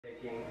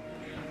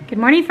Good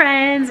morning,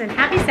 friends, and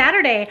happy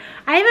Saturday.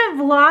 I haven't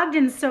vlogged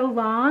in so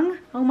long.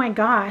 Oh my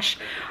gosh.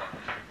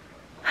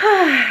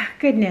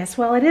 Goodness.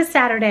 Well, it is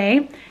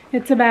Saturday.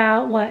 It's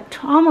about, what,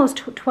 almost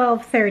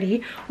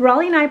 12:30.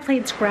 Raleigh and I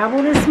played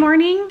Scrabble this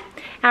morning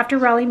after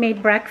Raleigh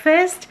made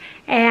breakfast,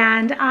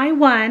 and I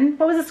won.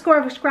 What was the score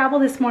of Scrabble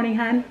this morning,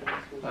 hun?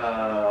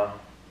 I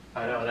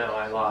don't know.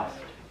 I lost.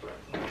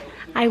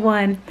 I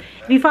won.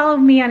 If you follow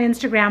me on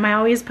Instagram, I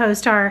always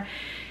post our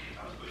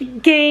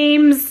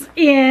games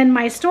in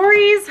my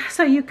stories,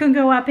 so you can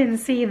go up and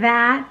see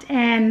that.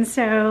 And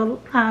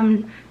so,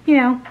 you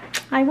know,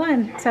 I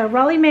won. So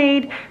Raleigh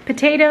made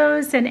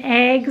potatoes and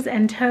eggs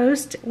and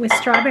toast with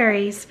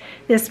strawberries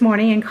this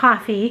morning and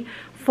coffee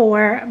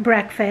for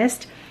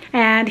breakfast.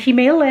 And he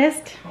made a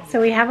list, so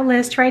we have a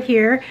list right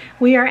here.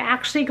 We are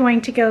actually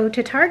going to go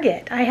to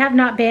Target. I have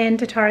not been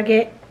to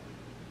Target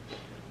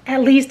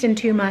at least in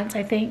 2 months,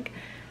 I think.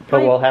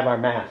 But we'll have our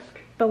mask.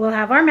 But we'll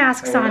have our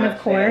masks on, of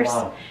course.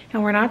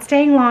 And we're not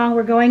staying long.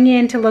 We're going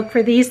in to look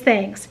for these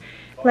things.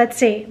 Let's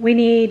see. We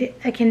need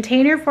a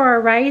container for our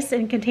rice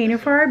and a container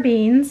for our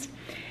beans.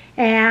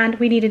 And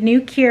we need a new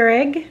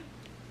Keurig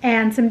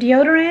and some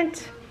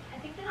deodorant,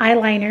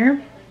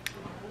 eyeliner,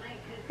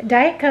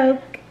 Diet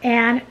Coke,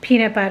 and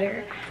peanut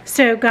butter.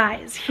 So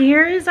guys,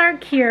 here is our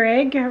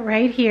Keurig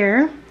right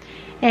here.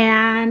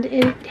 And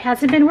it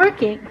hasn't been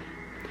working.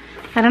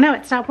 I don't know,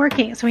 it stopped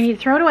working. So we need to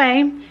throw it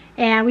away.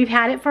 And we've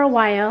had it for a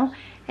while.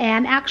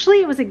 And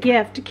actually it was a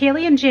gift.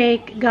 Kaylee and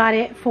Jake got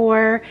it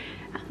for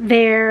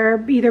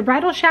their either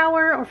bridal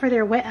shower or for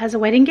their as a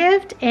wedding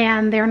gift,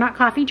 and they're not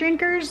coffee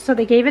drinkers, so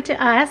they gave it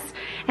to us,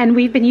 and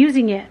we've been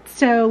using it.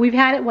 So we've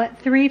had it, what,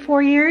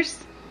 3-4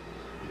 years?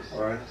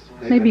 Right.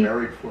 They've Maybe. been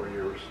married 4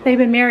 years. So. They've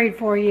been married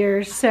 4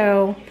 years,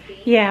 so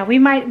yeah, we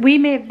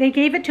may have, they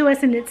gave it to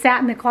us and it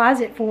sat in the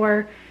closet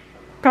for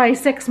probably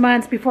 6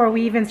 months before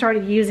we even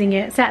started using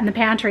it. It sat in the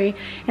pantry,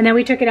 and then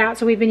we took it out,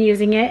 so we've been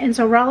using it. And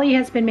so Raleigh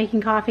has been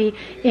making coffee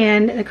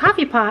in the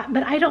coffee pot,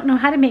 but I don't know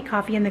how to make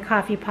coffee in the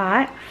coffee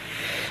pot.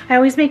 I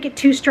always make it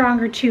too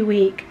strong or too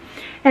weak.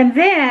 And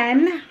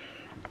then,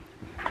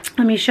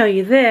 let me show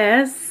you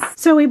this.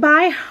 So we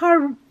buy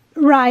our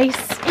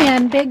rice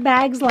in big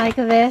bags like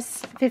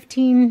this,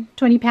 15,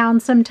 20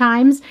 pounds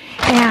sometimes.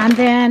 And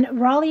then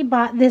Raleigh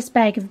bought this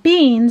bag of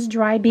beans,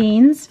 dry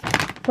beans.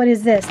 What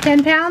is this,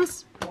 10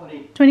 pounds?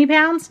 20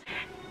 pounds.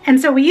 And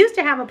so we used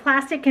to have a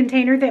plastic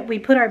container that we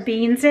put our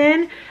beans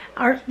in,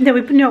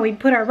 we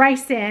put our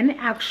rice in,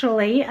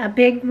 actually, a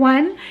big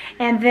one.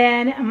 And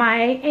then my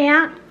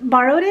aunt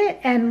borrowed it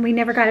and we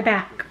never got it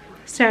back.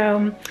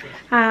 So,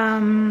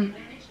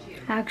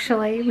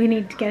 actually, we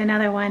need to get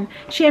another one.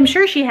 I'm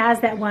sure she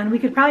has that one. We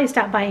could probably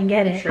stop by and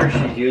get it. I'm sure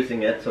she's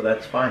using it, so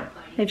that's fine.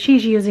 If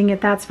she's using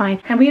it, that's fine.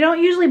 And we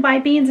don't usually buy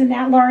beans in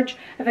that large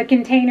of a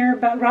container,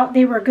 but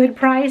they were a good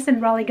price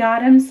and Raleigh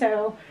got them,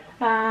 so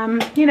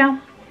you know,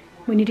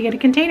 we need to get a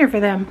container for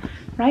them,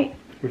 right?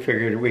 We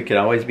figured we could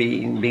always be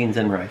eating beans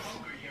and rice.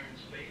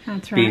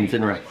 That's right. Beans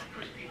and rice.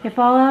 If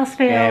all else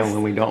fails. And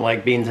when we don't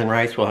like beans and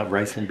rice, we'll have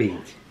rice and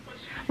beans.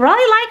 Raleigh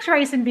likes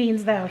rice and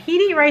beans, though.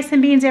 He'd eat rice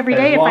and beans every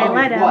day if I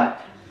let him.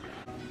 What?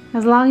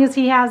 As long as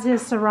he has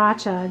his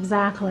sriracha,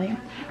 exactly.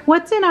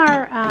 What's in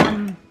our,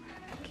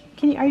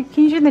 can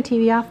you turn the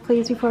TV off,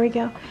 please, before we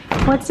go?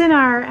 What's in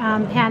our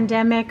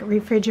pandemic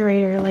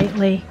refrigerator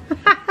lately?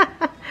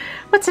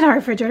 What's in our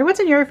refrigerator? What's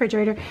in your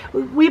refrigerator?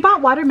 We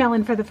bought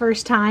watermelon for the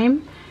first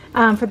time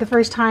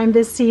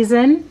this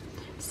season.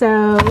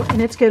 So, and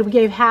it's good. We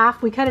gave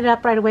half. We cut it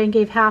up right away and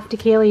gave half to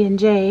Kaylee and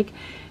Jake.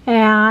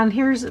 And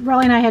here's,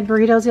 Raleigh and I had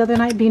burritos the other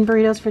night, bean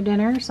burritos for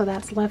dinner, so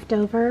that's left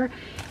over.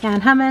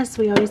 And hummus,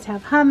 we always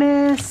have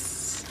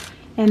hummus.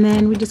 And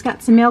then we just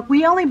got some milk.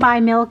 We only buy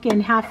milk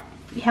in half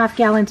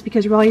gallons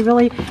because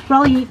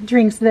Raleigh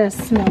drinks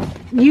this milk.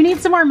 You need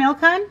some more milk,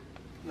 hon?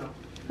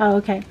 Oh,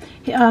 okay.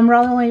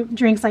 Raleigh only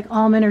drinks like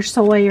almond or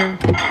soy or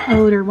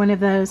oat or one of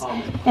those.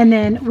 And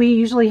then we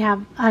usually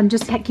have,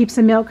 just keep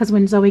some milk because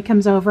when Zoe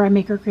comes over, I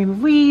make her cream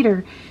of wheat,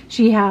 or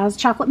she has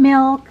chocolate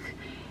milk.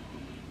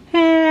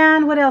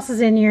 And what else is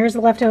in here? Is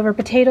the leftover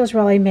potatoes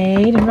Raleigh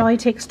made. And Raleigh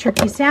takes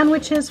turkey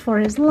sandwiches for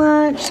his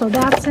lunch, so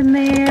that's in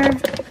there.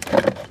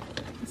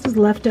 This is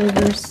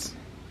leftovers.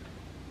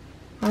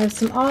 I have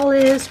some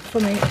olives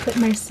for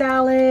my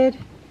salad.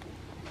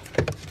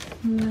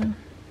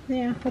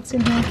 Yeah, what's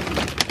in here?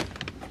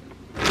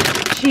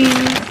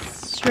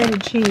 Cheese,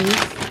 shredded cheese.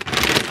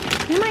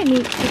 We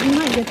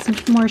might get some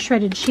more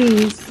shredded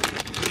cheese.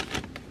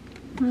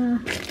 I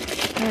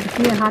had a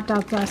few hot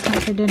dogs last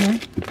night for dinner.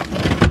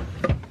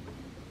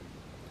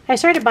 I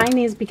started buying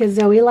these because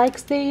Zoe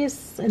likes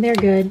these, and they're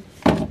good.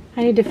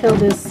 I need to fill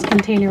this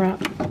container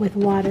up with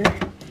water.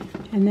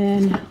 And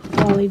then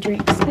Raleigh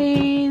drinks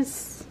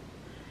these.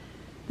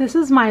 This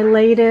is my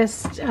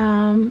latest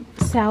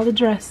salad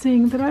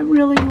dressing that I'm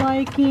really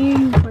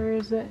liking. Where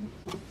is it?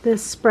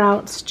 This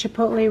Sprouts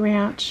Chipotle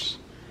Ranch.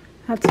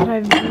 That's what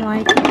I've been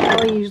liking.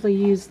 I usually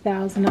use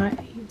Thousand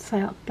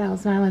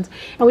Islands.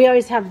 And we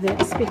always have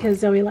this because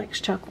Zoe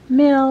likes chocolate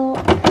milk.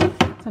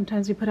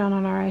 Sometimes we put it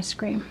on our ice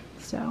cream.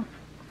 So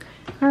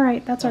All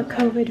right, that's our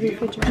COVID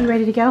refrigerator. You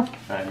ready to go?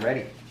 I'm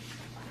ready.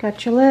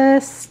 Got your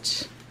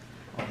list.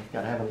 Always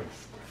gotta have a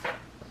list.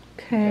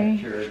 Okay.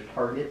 Got your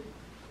Target.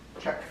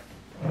 Check.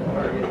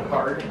 Target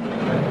card.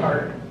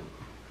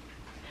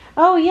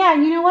 Oh yeah,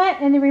 you know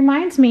what? And it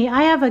reminds me,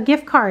 I have a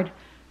gift card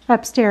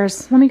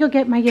upstairs. Let me go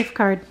get my gift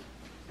card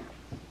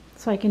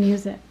so I can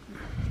use it.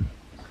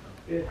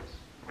 Yes.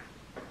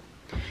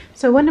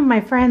 So one of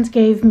my friends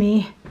gave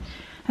me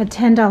a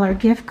 $10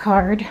 gift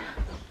card.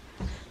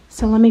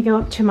 So let me go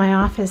up to my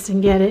office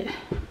and get it.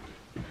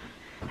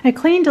 I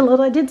cleaned a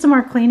little. I did some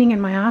more cleaning in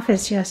my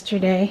office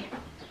yesterday.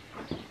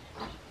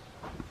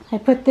 I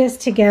put this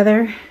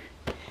together.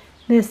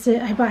 I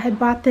had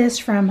bought this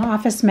from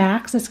Office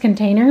Max, this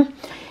container.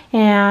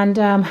 And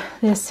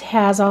this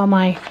has all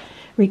my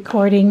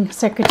recording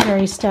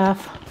secretary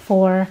stuff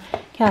for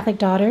Catholic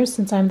Daughters,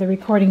 since I'm the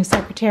recording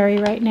secretary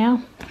right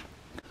now.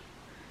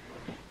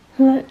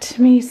 Let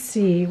me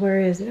see, where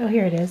is it? Oh,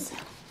 here it is.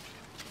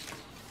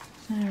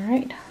 All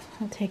right,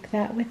 I'll take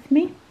that with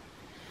me.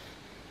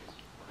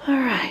 All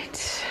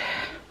right.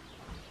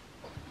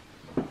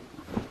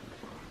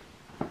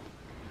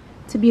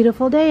 It's a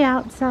beautiful day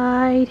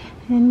outside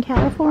in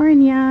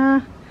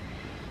California.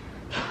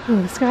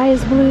 Ooh, the sky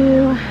is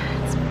blue.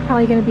 It's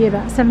probably going to be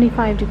about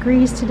 75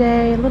 degrees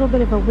today. A little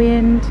bit of a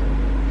wind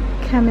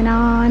coming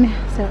on,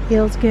 so it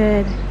feels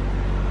good.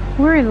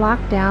 We're in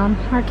lockdown.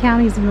 Our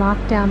county's in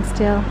lockdown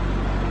still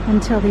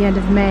until the end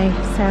of May,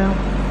 so.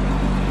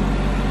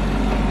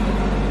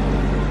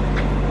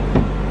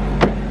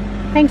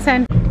 Thanks,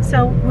 son.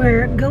 So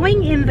we're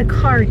going in the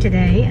car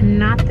today and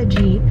not the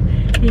Jeep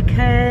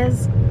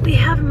because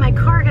my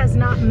car has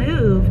not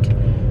moved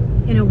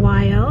in a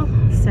while,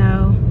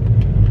 so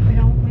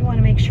we want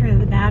to make sure that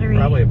the battery.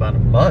 Probably about a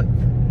month.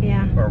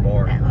 Yeah. Or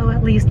more. Oh,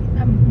 at least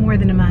more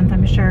than a month,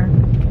 I'm sure.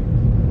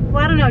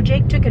 Well, I don't know.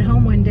 Jake took it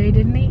home one day,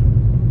 didn't he?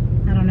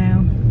 I don't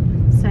know.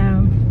 So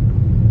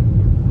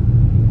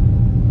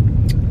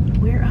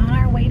we're on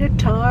our way to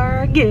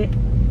Target.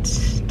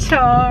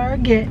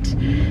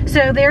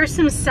 So there's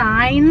some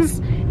signs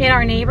in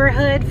our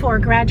neighborhood for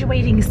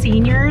graduating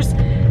seniors. Do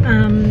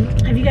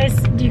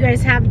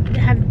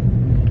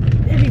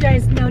you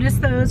guys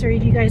noticed those, or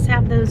do you guys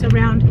have those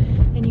around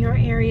in your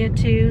area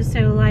too?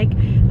 So like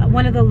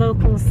one of the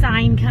local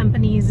sign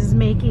companies is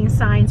making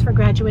signs for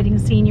graduating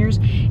seniors,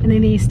 and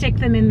then they stick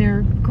them in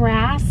their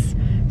grass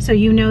so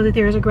you know that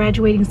there's a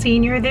graduating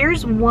senior.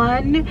 There's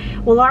one.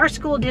 Well, our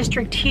school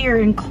district here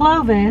in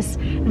Clovis,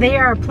 they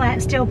are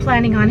still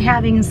planning on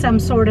having some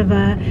sort of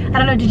a, I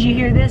don't know, did you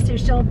hear this? They're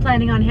still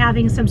planning on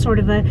having some sort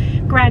of a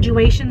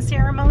graduation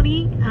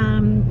ceremony.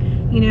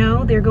 You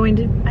know, they're going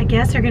to, I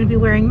guess they're going to be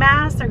wearing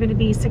masks. They're going to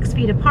be 6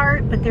 feet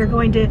apart, but they're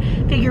going to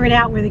figure it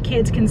out where the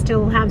kids can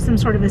still have some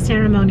sort of a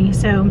ceremony.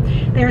 So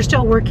they're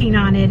still working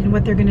on it and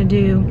what they're going to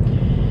do.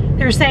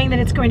 They're saying that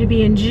it's going to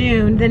be in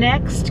June. The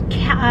next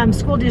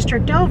school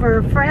district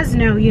over,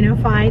 Fresno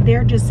Unified,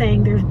 they're just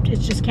saying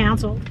it's just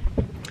canceled.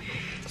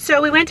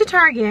 So we went to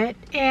Target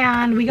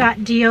and we got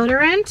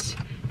deodorant.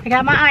 I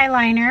got my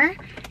eyeliner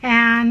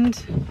and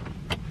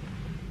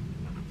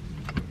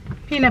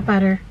peanut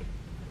butter.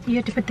 You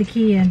have to put the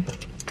key in.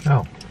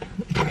 Oh.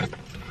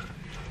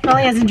 Well,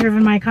 he hasn't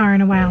driven my car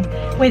in a while.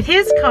 With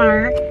his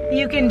car,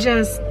 you can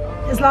just,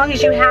 as long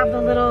as you have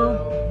the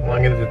little... As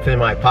long as it's in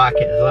my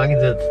pocket, as long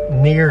as it's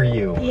near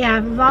you. Yeah,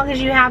 as long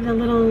as you have the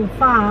little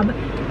fob,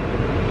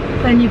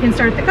 then you can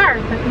start the car.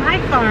 But my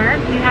car,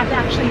 you have to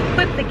actually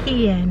put the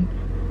key in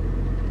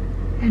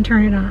and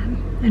turn it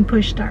on and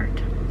push start.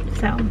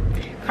 So,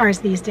 cars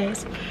these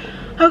days.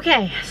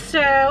 Okay, so,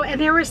 and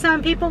there were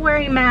some people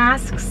wearing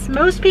masks.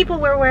 Most people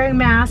were wearing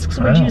masks,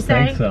 would you say?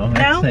 I don't think so.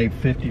 No? I'd say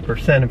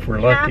 50% if we're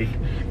lucky.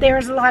 There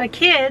was a lot of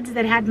kids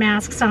that had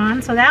masks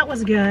on, so that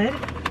was good.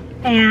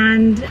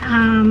 And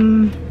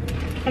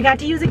I got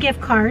to use a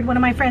gift card. One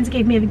of my friends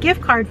gave me a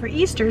gift card for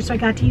Easter, so I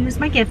got to use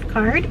my gift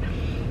card.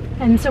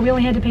 And so we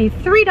only had to pay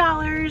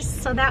 $3,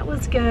 so that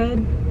was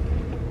good.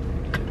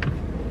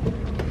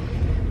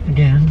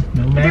 Again,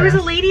 no mask. There was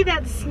a lady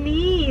that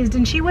sneezed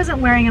and she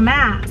wasn't wearing a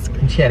mask.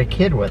 And she had a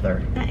kid with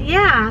her.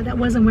 Yeah, that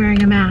wasn't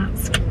wearing a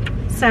mask.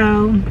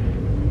 So,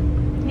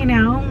 you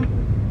know,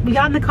 we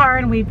got in the car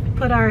and we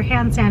put our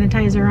hand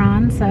sanitizer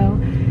on, so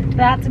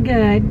that's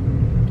good.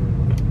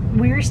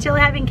 We're still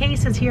having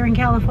cases here in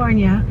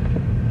California.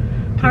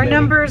 Our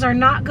numbers are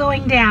not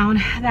going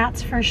down,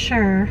 that's for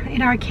sure.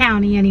 In our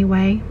county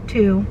anyway,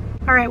 too.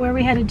 All right, where are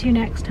we headed to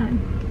next time?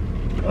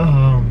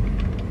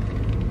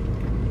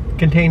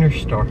 Container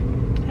store.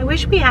 I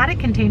wish we had a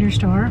Container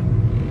Store.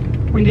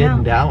 We did in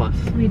don't. Dallas.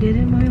 We did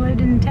it when we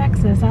lived in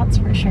Texas, that's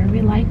for sure.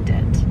 We liked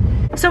it.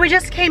 So we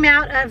just came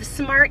out of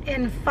Smart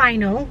and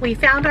Final. We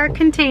found our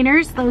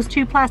containers, those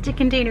 2 plastic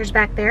containers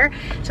back there.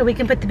 So we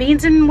can put the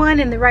beans in one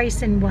and the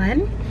rice in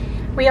one.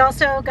 We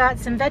also got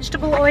some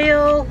vegetable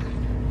oil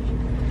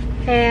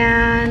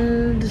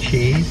and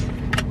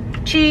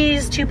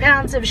cheese, 2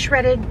 pounds of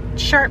shredded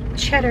sharp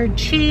cheddar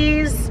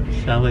cheese.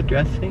 Salad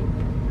dressing.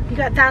 You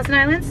got Thousand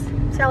Islands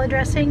salad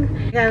dressing.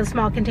 You got a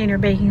small container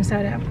of baking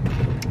soda.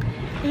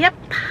 Yep,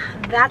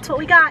 that's what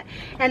we got.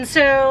 And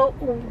so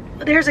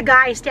there's a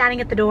guy standing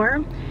at the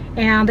door,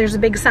 and there's a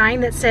big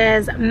sign that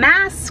says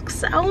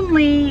masks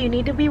only. You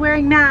need to be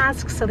wearing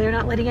masks, so they're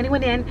not letting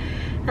anyone in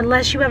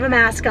unless you have a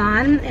mask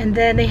on. And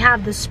then they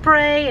have the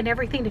spray and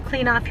everything to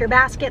clean off your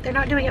basket. They're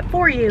not doing it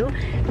for you,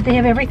 but they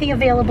have everything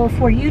available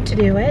for you to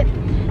do it.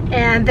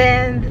 And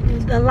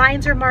then the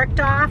lines are marked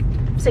off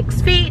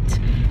 6 feet,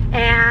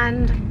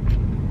 and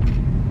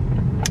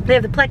they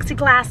have the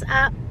plexiglass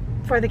up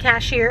for the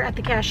cashier at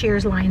the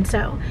cashier's line.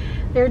 So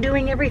they're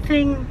doing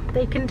everything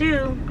they can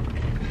do.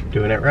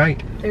 Doing it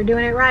right. They're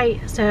doing it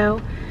right.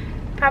 So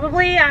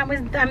probably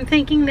I'm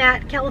thinking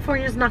that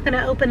California's not going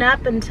to open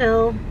up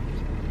until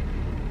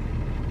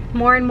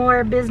more and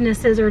more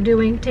businesses are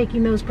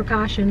taking those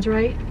precautions,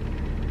 right?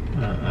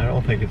 I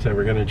don't think it's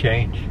ever going to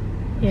change.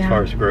 Yeah. As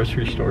far as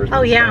grocery stores and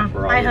Oh yeah, stuff,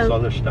 or all this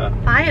other stuff.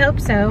 I hope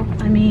so.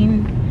 I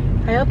mean,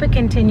 I hope it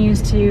continues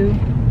to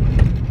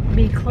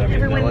be I mean,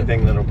 the only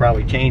thing that'll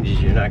probably change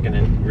is you're not going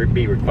to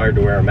be required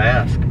to wear a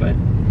mask, but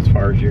as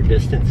far as your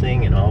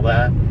distancing and all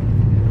that.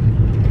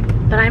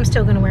 But I'm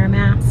still going to wear a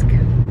mask.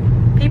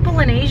 People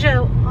in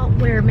Asia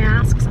wear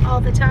masks all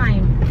the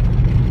time.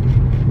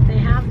 They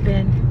have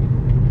been.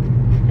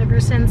 Ever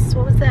since,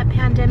 what was that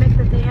pandemic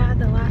that they had,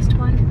 the last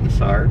one?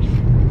 SARS.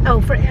 Oh,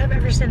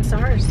 ever since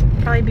SARS.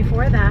 Probably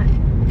before that.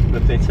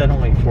 But they said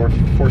only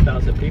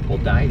 4,000 people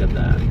died of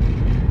that.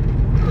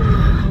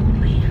 Oh,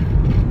 man.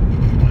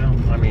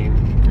 Well, I mean,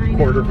 a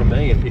quarter of a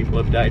million people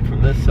have died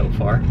from this so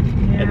far.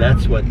 Yeah. And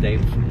that's what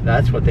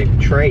they've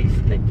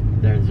traced.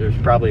 There's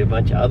probably a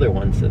bunch of other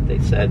ones that they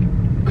said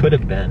could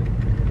have been,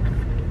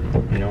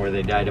 you know, where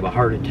they died of a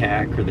heart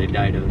attack or they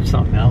died of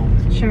something else.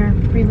 Sure,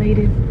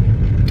 related.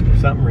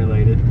 Something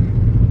related.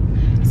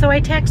 So I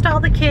text all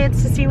the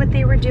kids to see what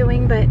they were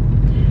doing, but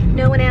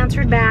no one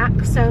answered back.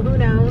 So who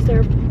knows?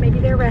 Maybe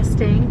they're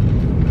resting.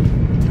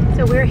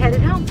 So we're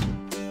headed home.